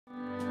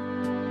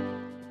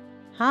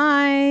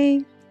Hi,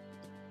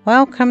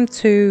 welcome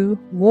to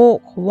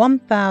Walk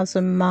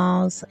 1000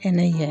 Miles in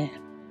a Year.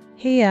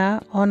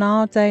 Here on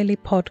our daily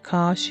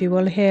podcast, you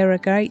will hear a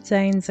Great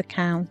Dane's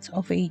account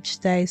of each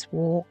day's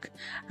walk,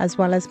 as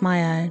well as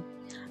my own,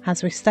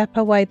 as we step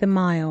away the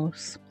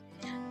miles.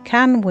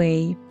 Can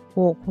we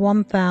walk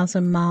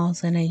 1000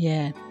 miles in a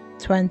year?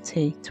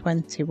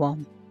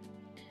 2021.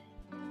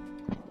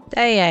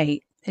 Day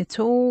 8. It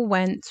all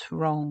went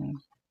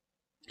wrong.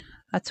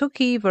 I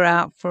took Eva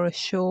out for a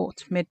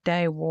short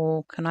midday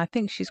walk, and I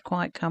think she's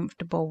quite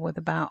comfortable with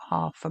about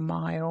half a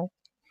mile.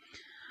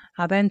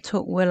 I then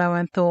took Willow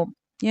and thought,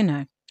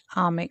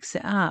 I'll mix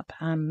it up,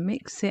 and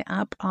mix it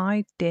up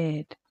I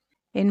did.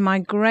 In my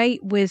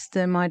great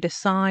wisdom, I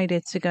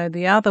decided to go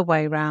the other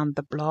way round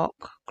the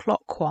block,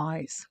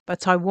 clockwise,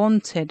 but I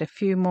wanted a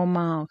few more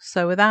miles,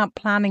 so without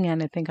planning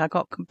anything, I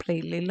got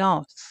completely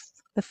lost.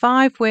 The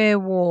 5-Weir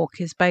walk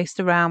is based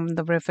around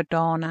the River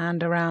Don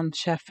and around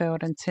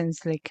Sheffield and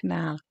Tinsley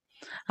Canal,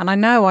 and I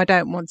know I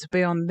don't want to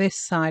be on this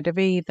side of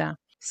either,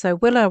 so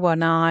Willow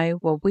and I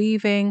were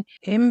weaving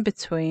in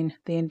between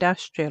the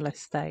industrial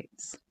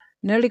estates.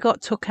 Nearly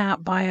got took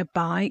out by a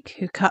bike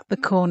who cut the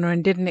corner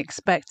and didn't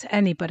expect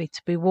anybody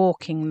to be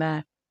walking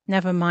there,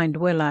 never mind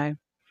Willow.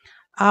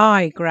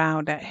 I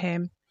growled at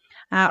him,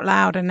 out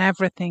loud and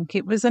everything.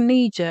 It was a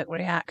knee-jerk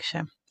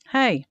reaction.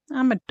 Hey,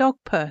 I'm a dog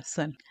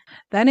person.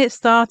 Then it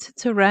started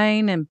to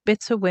rain and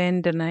bitter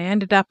wind, and I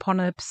ended up on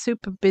a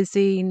super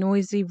busy,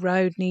 noisy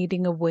road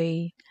needing a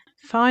wee.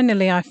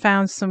 Finally, I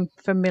found some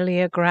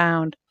familiar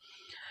ground,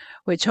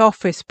 which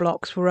office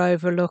blocks were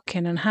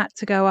overlooking, and had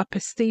to go up a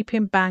steep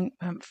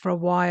embankment for a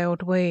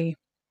wild wee.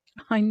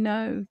 I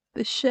know,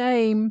 the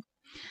shame.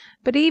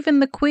 But even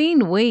the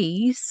Queen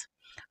wheezes,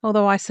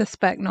 although I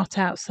suspect not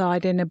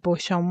outside in a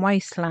bush on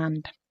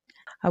wasteland.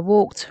 I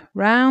walked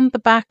round the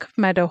back of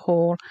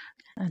Meadowhall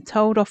and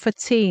told off a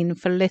teen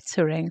for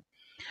littering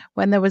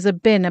when there was a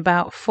bin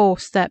about 4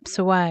 steps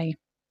away.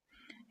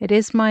 It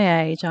is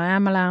my age, I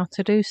am allowed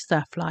to do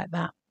stuff like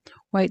that.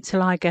 Wait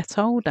till I get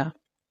older.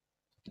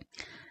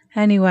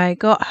 Anyway,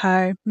 got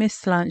home,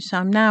 missed lunch,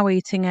 I'm now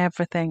eating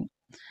everything.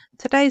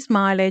 Today's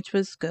mileage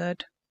was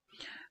good.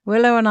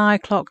 Willow and I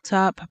clocked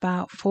up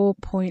about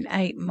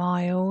 4.8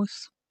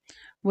 miles.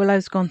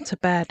 Willow's gone to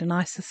bed and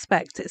I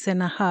suspect it's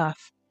in a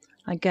huff.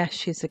 I guess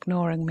she's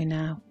ignoring me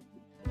now.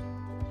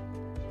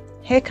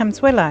 Here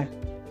comes Willow.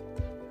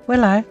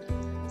 Willow,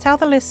 tell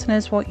the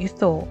listeners what you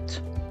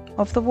thought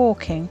of the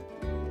walking.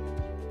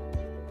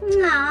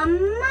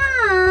 Mum!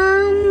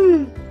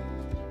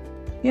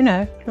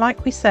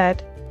 Like we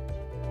said.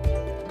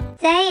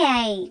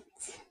 Day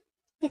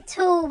 8. It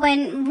all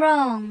went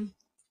wrong.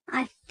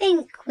 I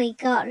think we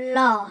got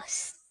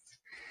lost.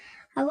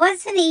 I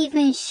wasn't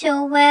even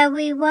sure where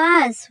we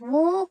was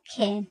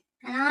walking,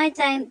 and I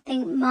don't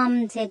think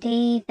Mum did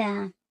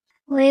either.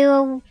 We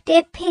were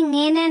dipping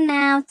in and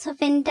out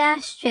of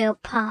industrial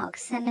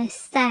parks and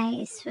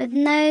estates with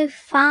no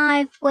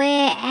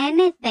 5-Weir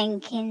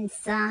anything in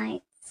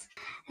sight.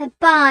 A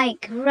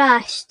bike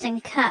rushed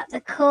and cut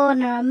the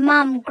corner and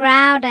Mum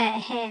growled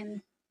at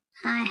him.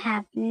 I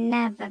have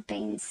never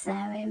been so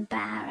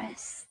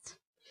embarrassed.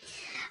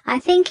 I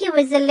think he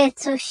was a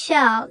little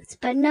shocked,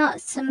 but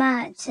not so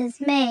much as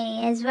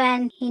me, as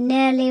when he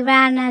nearly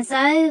ran us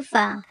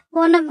over.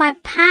 One of my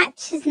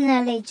patches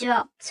nearly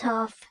dropped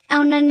off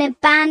on an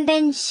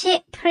abandoned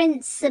ship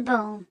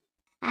principle.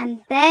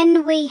 And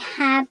then we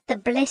had the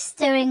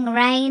blistering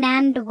rain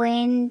and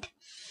wind.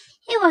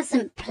 It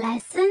wasn't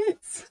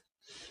pleasant.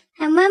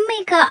 And when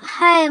we got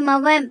home, I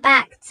went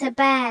back to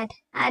bed.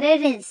 I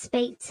didn't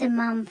speak to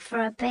Mum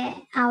for a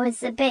bit. I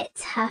was a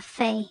bit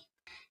huffy.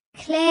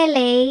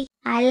 Clearly,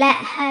 I let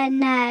her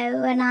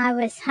know when I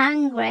was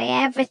hungry.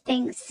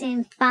 Everything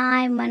seemed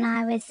fine when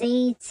I was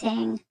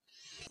eating.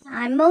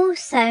 I'm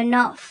also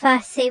not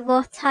fussy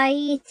what I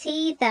eat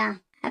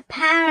either.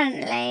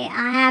 Apparently,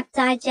 I have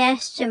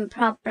digestion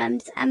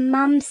problems, and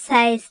Mum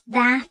says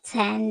that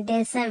end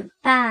isn't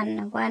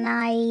fun when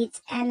I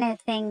eat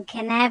anything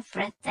and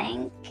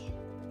everything.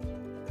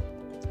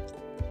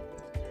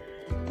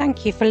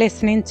 Thank you for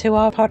listening to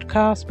our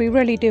podcast. We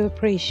really do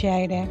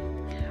appreciate it.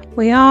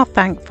 We are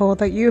thankful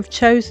that you have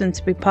chosen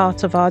to be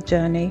part of our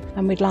journey,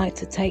 and we'd like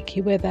to take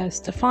you with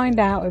us to find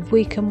out if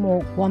we can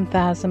walk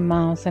 1000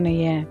 miles in a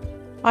year.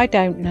 I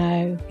don't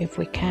know if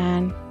we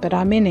can, but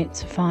I'm in it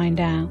to find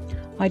out.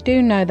 I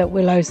do know that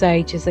Willow's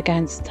age is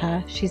against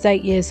her. She's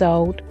 8 years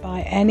old.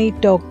 By any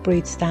dog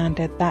breed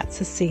standard, that's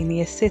a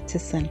senior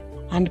citizen.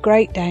 And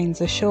Great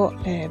Danes are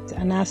short-lived,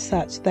 and as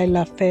such, they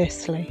love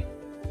fiercely.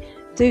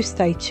 Do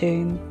stay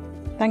tuned.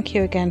 Thank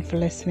you again for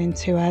listening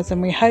to us, and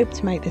we hope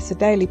to make this a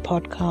daily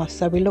podcast,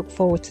 so we look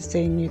forward to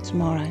seeing you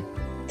tomorrow.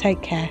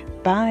 Take care.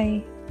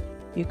 Bye.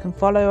 You can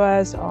follow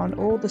us on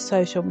all the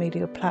social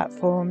media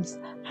platforms,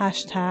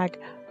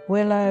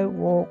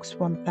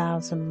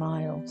 #WillowWalks1000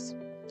 miles.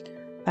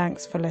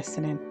 Thanks for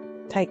listening.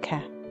 Take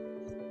care.